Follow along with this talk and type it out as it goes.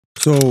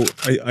So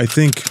I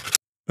think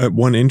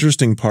one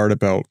interesting part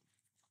about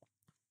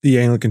the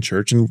Anglican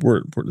Church, and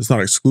it's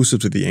not exclusive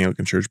to the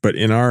Anglican Church, but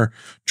in our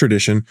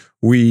tradition,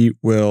 we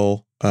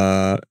will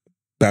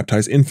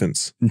baptize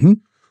infants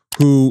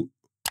who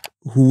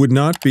would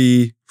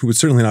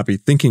certainly not be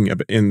thinking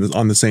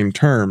on the same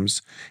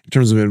terms in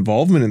terms of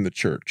involvement in the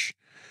church.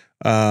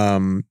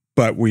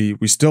 But we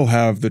still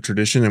have the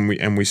tradition,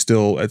 and we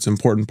still, it's an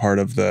important part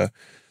of the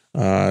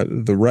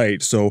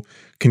rite. So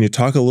can you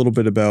talk a little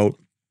bit about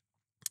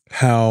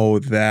how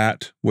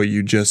what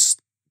you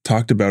just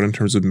talked about in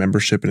terms of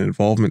membership and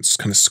involvement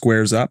kind of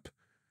squares up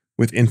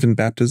with infant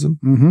baptism?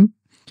 Mm-hmm.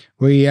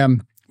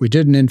 We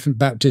did an infant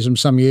baptism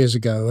some years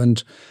ago,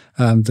 and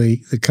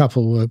the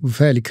couple were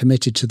fairly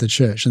committed to the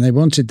church, and they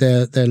wanted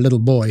their little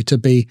boy to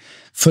be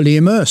fully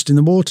immersed in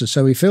the water.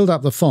 So we filled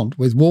up the font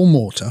with warm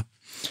water,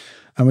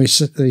 and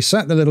they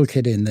sat the little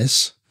kid in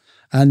this,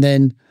 and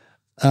then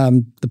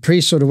the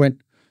priest sort of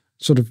went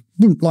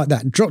like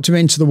that, dropped him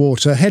into the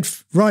water, head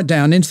right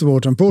down into the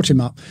water, and brought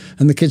him up,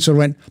 and the kid sort of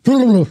went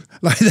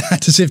like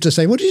that, as if to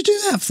say, "What did you do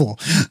that for?"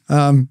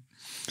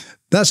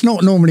 That's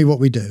not normally what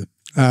we do.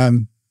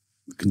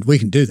 We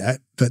can do that,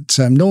 but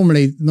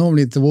normally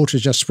the water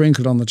is just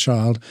sprinkled on the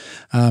child,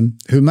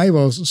 who may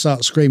well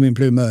start screaming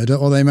blue murder,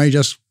 or they may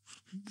just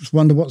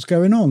wonder what's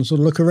going on, sort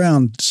of look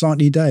around,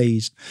 slightly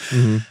dazed.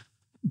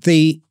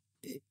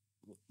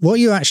 What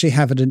you actually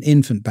have at an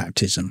infant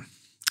baptism,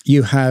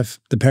 you have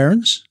the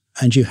parents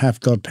and you have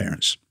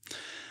godparents,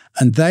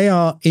 and they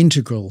are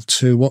integral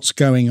to what's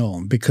going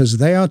on because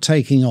they are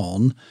taking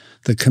on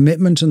the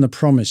commitment and the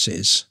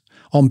promises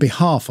on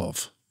behalf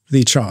of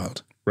the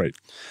child. Right.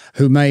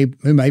 Who may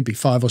be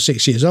 5 or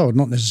 6 years old,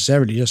 not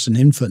necessarily just an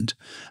infant.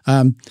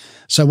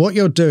 So what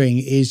you're doing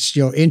is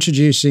you're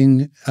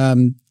introducing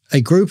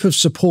a group of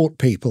support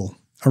people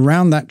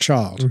around that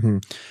child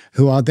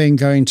who are then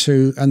going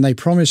to, and they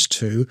promise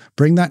to,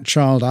 bring that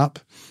child up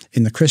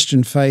in the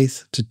Christian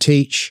faith, to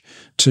teach,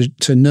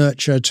 to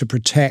nurture, to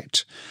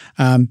protect,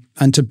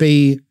 and to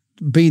be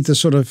the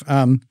sort of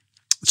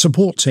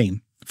support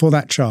team for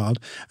that child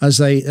as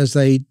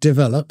they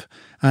develop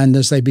and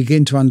as they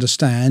begin to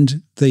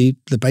understand the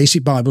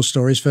basic Bible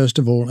stories first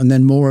of all, and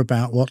then more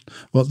about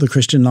what the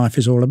Christian life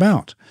is all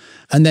about.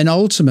 And then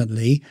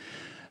ultimately,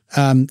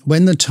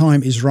 when the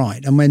time is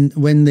right, and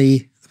when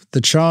the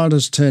child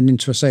has turned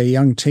into, say,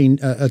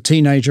 a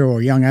teenager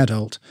or a young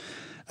adult,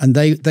 and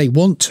they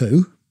want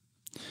to,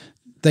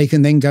 they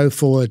can then go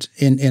forward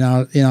in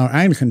our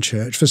Anglican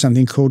Church for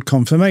something called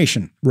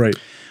confirmation. Right.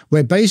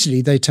 Where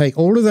basically they take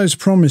all of those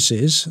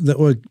promises that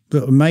were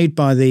made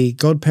by the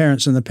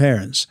godparents and the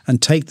parents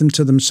and take them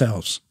to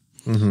themselves.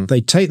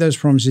 They take those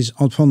promises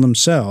upon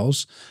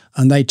themselves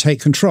and they take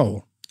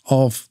control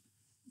of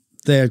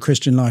their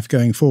Christian life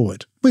going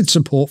forward with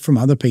support from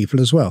other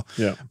people as well.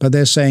 Yeah. But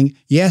they're saying,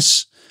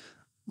 yes,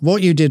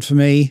 what you did for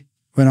me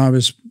when I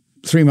was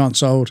 3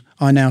 months old,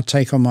 I now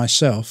take on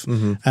myself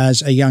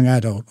as a young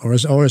adult or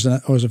as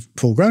a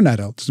full-grown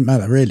adult. Doesn't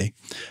matter really.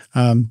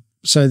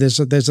 So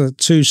there's a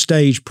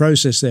two-stage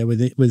process there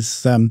with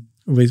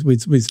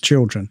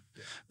children,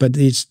 but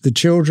it's the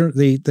children,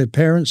 the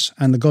parents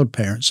and the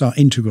godparents are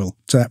integral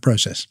to that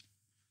process.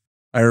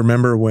 I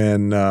remember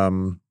when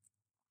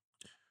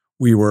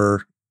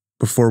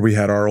before we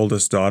had our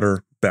oldest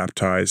daughter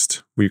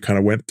baptized, we kind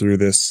of went through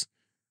this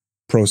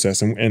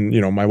process, and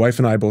you know, my wife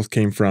and I both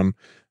came from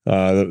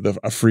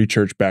a free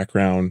church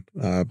background,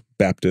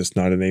 Baptist,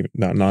 not a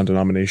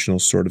non-denominational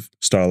sort of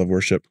style of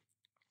worship.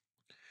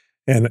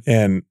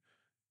 And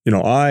you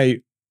know,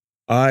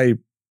 I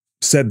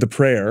said the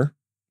prayer,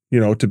 you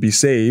know, to be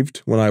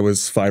saved when I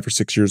was 5 or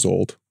 6 years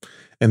old,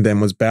 and then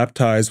was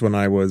baptized when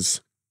I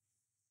was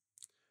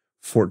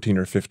 14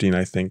 or 15,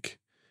 I think.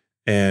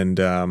 And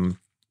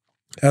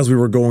as we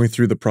were going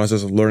through the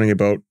process of learning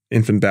about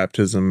infant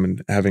baptism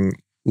and having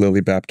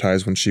Lily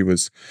baptized when she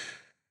was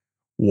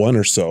 1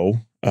 or so,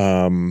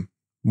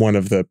 one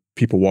of the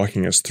people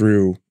walking us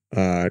through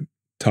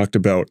talked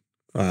about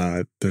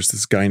there's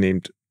this guy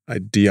named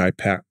D.I.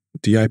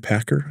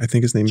 Packer, I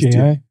think his name is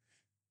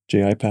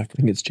J.I. Packer. I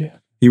think it's J.I.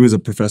 He was a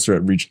professor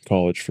at Regent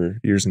College for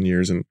years and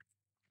years, and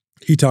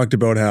he talked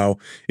about how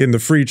in the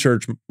free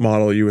church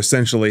model you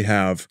essentially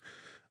have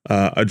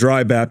a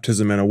dry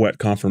baptism and a wet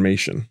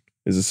confirmation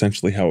is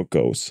essentially how it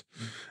goes.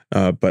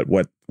 But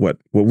what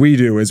we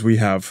do is we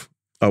have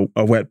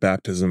a wet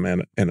baptism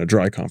and a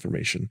dry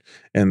confirmation,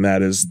 and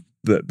that is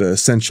the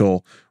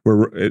essential,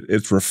 where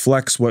it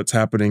reflects what's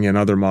happening in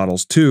other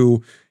models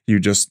too.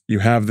 You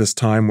have this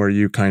time where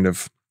you kind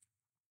of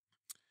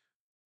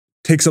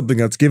take something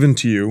that's given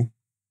to you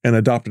and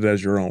adopt it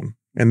as your own,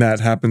 and that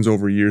happens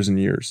over years and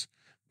years.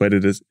 But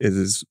it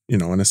is you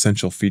know, an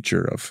essential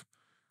feature of,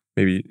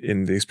 maybe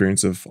in the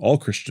experience of all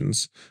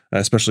Christians,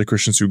 especially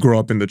Christians who grow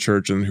up in the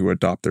church and who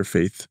adopt their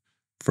faith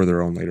for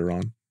their own later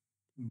on.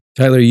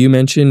 Tyler, you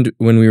mentioned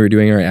when we were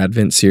doing our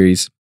Advent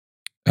series,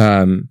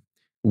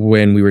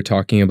 when we were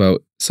talking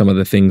about some of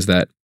the things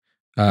that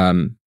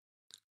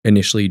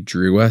initially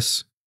drew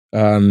us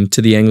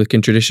to the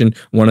Anglican tradition,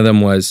 one of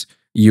them was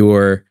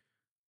your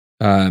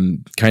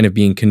kind of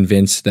being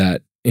convinced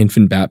that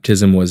infant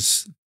baptism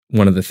was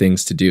one of the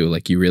things to do.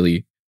 Like you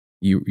really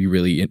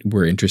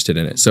were interested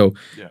in it. So,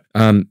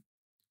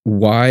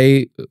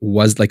 why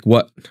was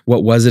what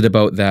was it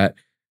about that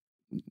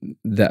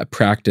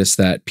practice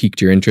that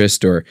piqued your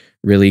interest or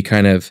really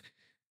kind of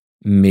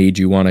made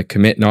you want to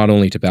commit not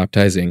only to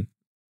baptizing,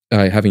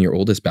 having your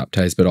oldest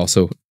baptized, but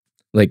also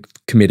like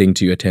committing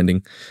to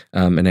attending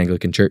an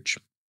Anglican church?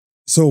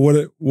 So what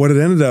it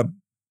ended up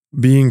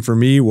being for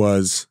me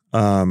was,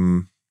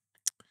 because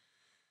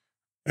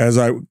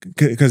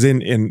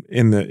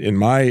in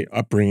my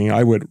upbringing,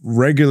 I would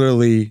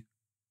regularly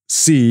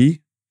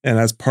see, and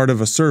as part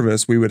of a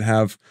service, we would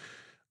have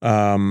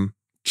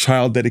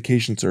child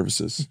dedication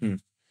services,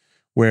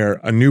 where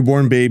a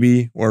newborn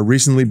baby or a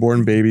recently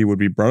born baby would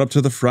be brought up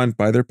to the front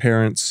by their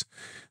parents.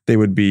 They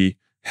would be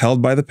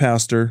held by the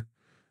pastor.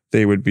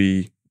 They would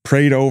be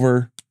prayed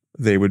over.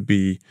 They would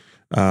be,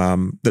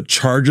 the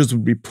charges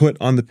would be put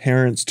on the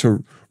parents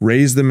to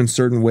raise them in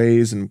certain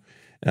ways and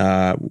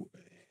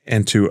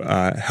to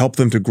help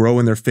them to grow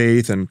in their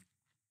faith and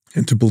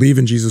to believe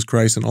in Jesus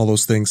Christ and all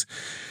those things.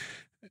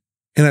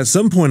 And at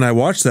some point I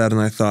watched that and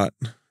I thought,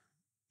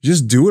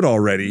 just do it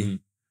already.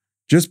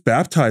 Just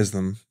baptize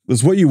them.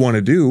 That's what you want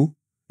to do.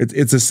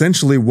 It's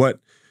essentially what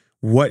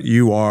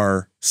you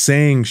are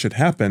saying should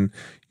happen.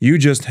 You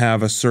just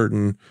have a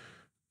certain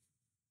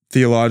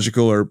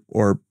theological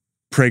or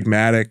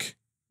pragmatic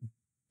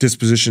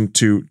disposition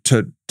to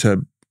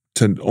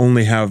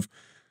only have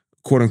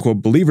quote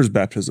unquote believers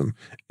baptism.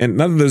 And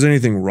not that there's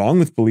anything wrong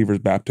with believers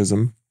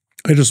baptism.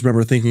 I just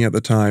remember thinking at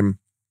the time,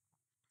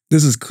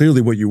 this is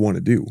clearly what you want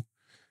to do.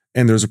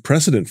 And there's a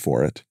precedent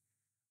for it.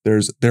 There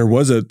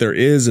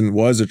is and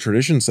was a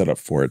tradition set up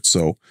for it.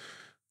 So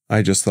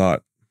I just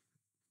thought,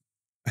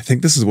 I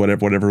think this is what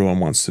everyone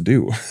wants to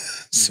do.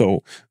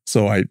 So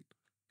I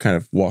kind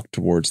of walked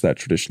towards that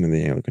tradition in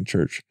the Anglican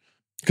Church,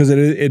 because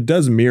it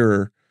does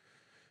mirror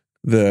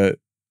the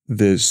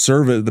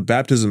service, the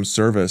baptism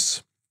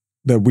service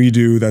that we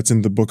do. That's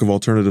in the Book of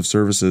Alternative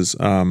Services.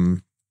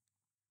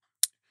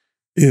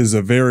 Is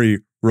a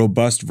very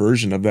robust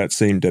version of that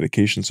same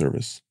dedication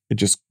service. It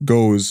just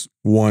goes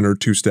one or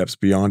two steps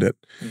beyond it.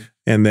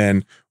 And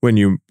then when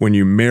you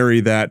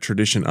marry that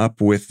tradition up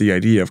with the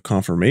idea of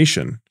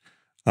confirmation,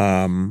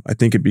 I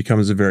think it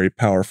becomes a very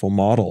powerful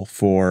model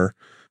for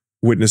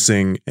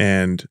witnessing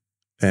and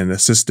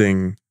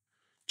assisting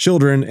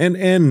children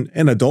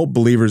and adult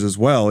believers as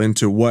well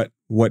into what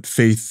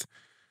faith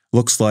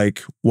looks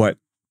like, what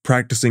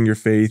practicing your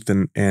faith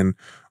and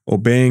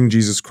obeying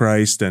Jesus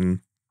Christ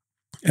and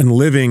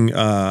living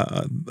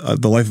the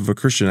life of a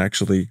Christian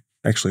actually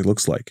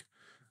looks like.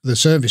 The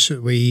service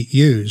that we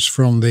use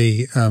from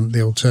the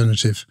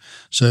alternative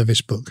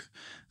service book,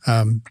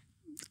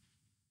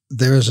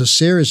 there is a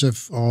series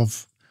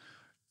of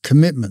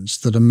commitments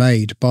that are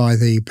made by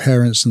the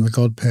parents and the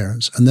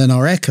godparents, and then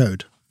are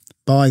echoed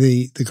by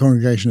the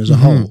congregation as a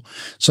whole.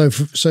 So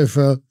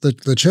for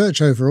the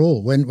church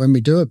overall, when we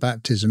do a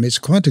baptism, it's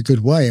quite a good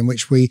way in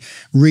which we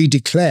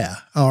redeclare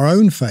our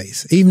own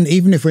faith, even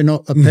if we're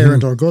not a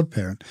parent or a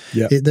godparent.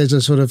 There's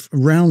a sort of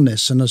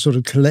roundness and a sort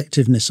of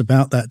collectiveness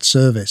about that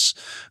service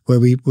where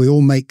we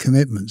all make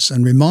commitments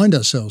and remind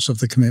ourselves of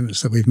the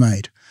commitments that we've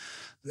made.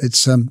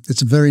 It's a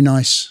very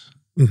nice.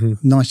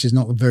 Nice is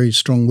not a very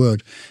strong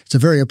word. It's a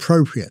very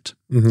appropriate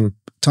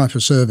type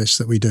of service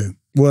that we do.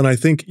 Well, and I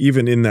think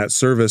even in that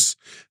service,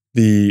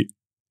 the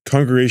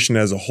congregation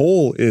as a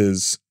whole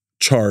is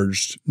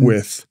charged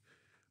with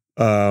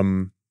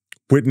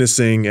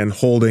witnessing and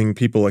holding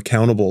people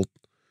accountable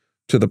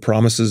to the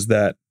promises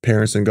that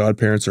parents and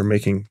godparents are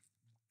making,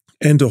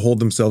 and to hold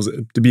themselves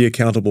to be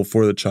accountable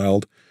for the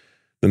child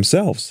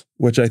themselves,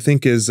 which I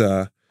think is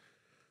a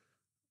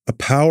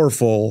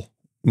powerful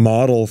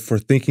model for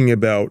thinking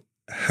about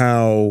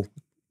how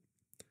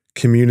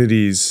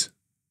communities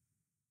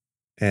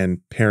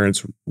and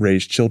parents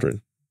raise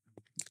children.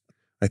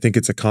 I think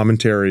it's a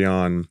commentary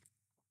on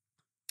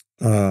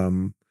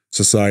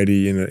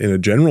society in a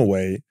general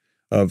way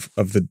of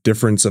the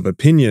difference of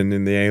opinion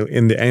in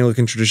the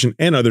Anglican tradition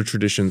and other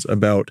traditions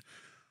about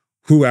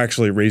who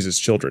actually raises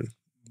children,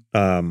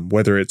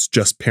 whether it's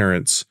just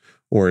parents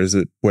or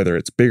whether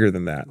it's bigger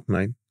than that.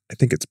 And I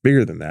think it's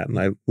bigger than that. And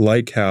I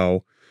like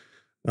how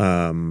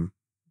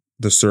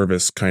the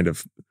service kind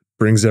of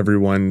brings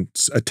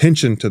everyone's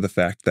attention to the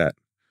fact that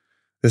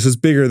this is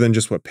bigger than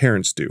just what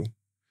parents do.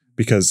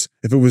 Because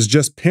if it was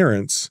just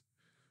parents,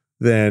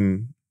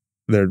 then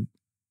there'd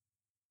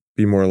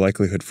be more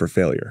likelihood for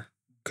failure,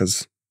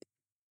 because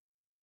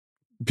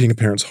being a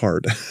parent's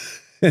hard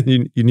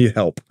and you need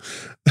help,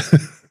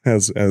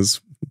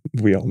 as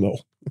we all know.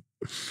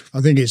 I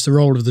think it's the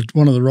role of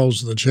one of the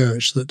roles of the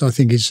church that I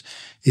think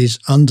is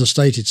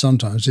understated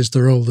sometimes, is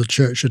the role the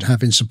church should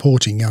have in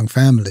supporting young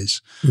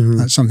families.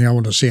 That's something I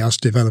want to see us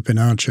develop in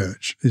our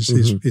church,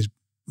 is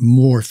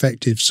more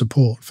effective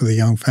support for the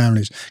young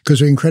families,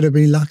 because we're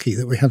incredibly lucky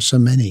that we have so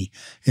many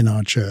in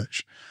our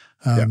church.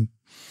 And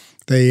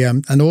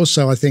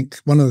also I think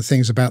one of the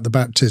things about the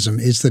baptism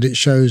is that it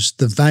shows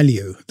the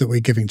value that we're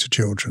giving to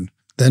children.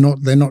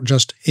 They're not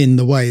just in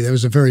the way. There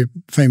was a very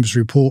famous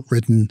report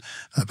written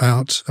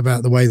about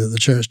the way that the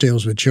church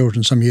deals with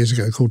children some years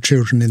ago, called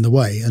 "Children in the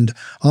Way." And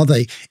are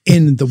they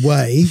in the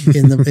way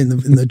in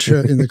the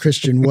church, in the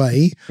Christian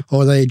way,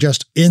 or are they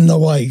just in the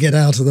way? Get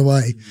out of the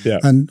way. Yeah.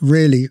 And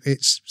really,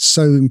 it's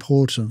so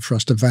important for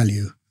us to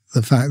value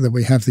the fact that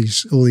we have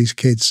all these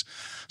kids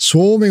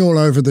swarming all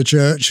over the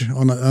church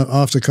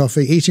after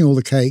coffee, eating all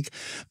the cake.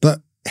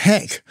 But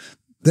heck,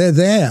 they're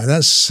there.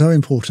 That's so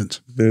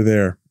important. They're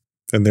there.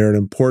 And they're an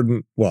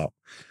important, well,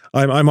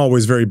 I'm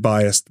always very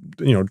biased.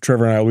 You know,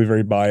 Trevor and I will be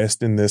very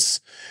biased in this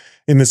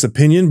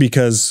opinion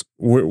because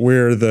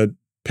we're the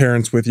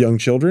parents with young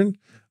children.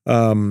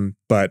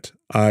 But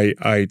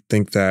I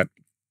think that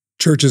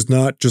church is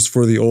not just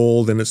for the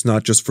old and it's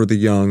not just for the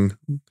young.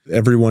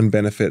 Everyone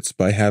benefits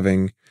by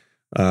having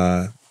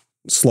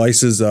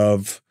slices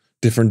of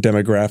different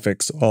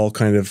demographics all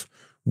kind of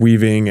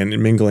weaving and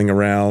mingling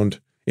around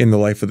in the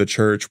life of the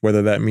church,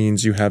 whether that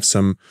means you have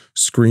some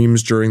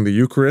screams during the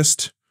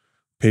Eucharist,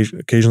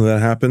 occasionally that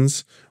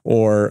happens,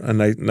 or a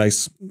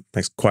nice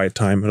quiet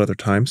time at other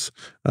times.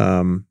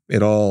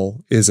 It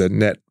all is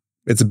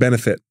it's a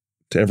benefit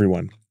to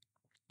everyone,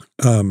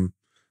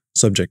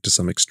 subject to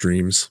some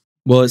extremes.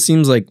 Well, it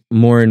seems like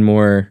more and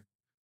more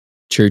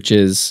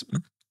churches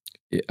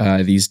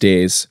these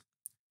days,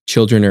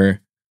 children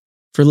are,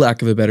 for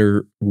lack of a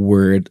better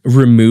word,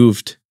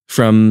 removed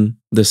from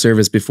the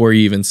service before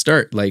you even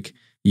start. Like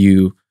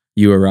you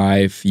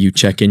arrive, you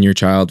check in your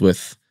child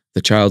with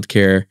the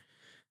childcare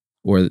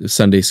or the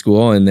Sunday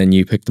school, and then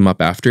you pick them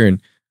up after.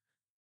 And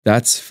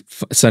that's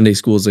Sunday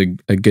school is a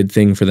good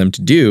thing for them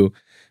to do.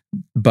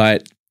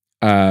 But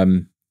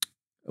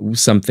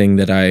something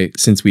that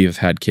since we have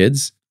had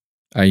kids,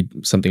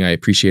 something I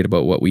appreciate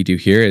about what we do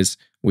here is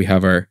we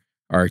have our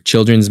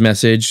children's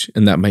message,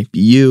 and that might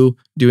be you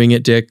doing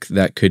it, Dick.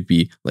 That could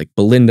be like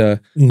Belinda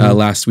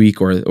last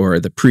week, or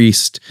the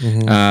priest.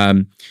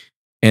 Mm-hmm.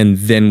 And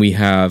then we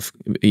have,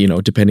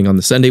 depending on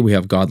the Sunday, we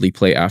have godly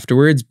play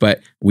afterwards.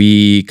 But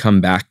we come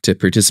back to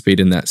participate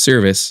in that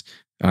service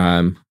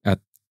at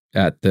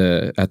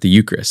the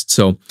Eucharist.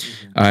 So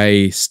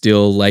I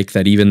still like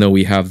that, even though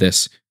we have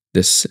this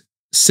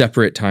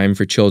separate time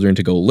for children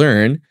to go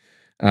learn,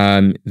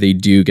 they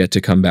do get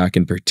to come back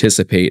and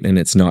participate, and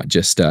it's not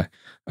just a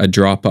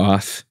drop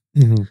off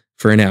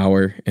for an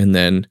hour, and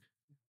then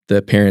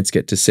the parents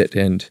get to sit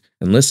and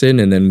listen,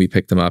 and then we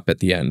pick them up at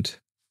the end.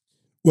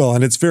 Well,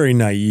 and it's very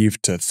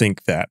naive to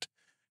think that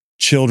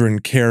children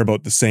care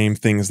about the same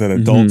things that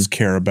adults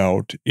care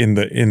about in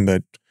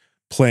the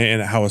play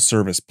and how a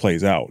service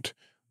plays out.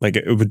 Like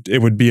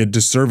it would be a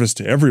disservice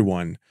to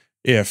everyone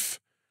if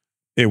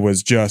it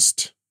was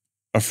just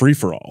a free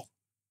for all.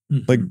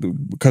 Like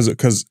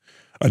because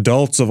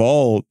adults of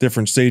all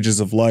different stages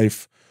of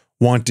life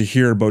want to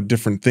hear about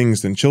different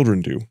things than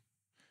children do.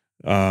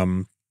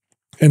 And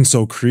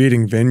so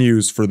creating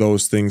venues for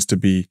those things to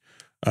be,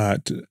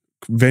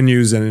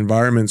 venues and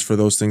environments for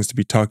those things to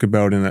be talked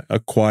about in a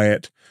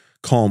quiet,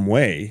 calm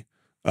way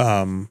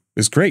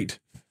is great.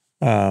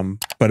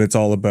 But it's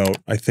all about,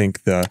 I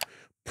think, the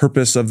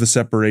purpose of the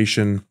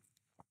separation,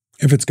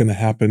 if it's going to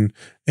happen,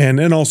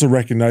 and also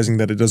recognizing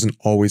that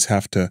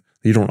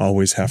you don't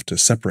always have to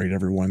separate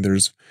everyone.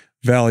 There's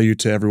value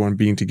to everyone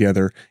being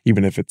together,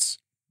 even if it's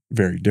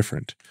very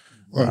different.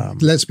 Well,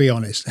 let's be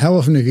honest. How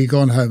often have you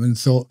gone home and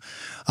thought,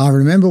 I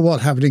remember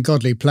what happened in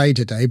Godly Play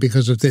today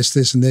because of this,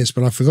 this, and this,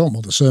 but I've forgotten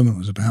what the sermon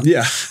was about?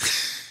 Yeah.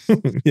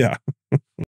 Yeah.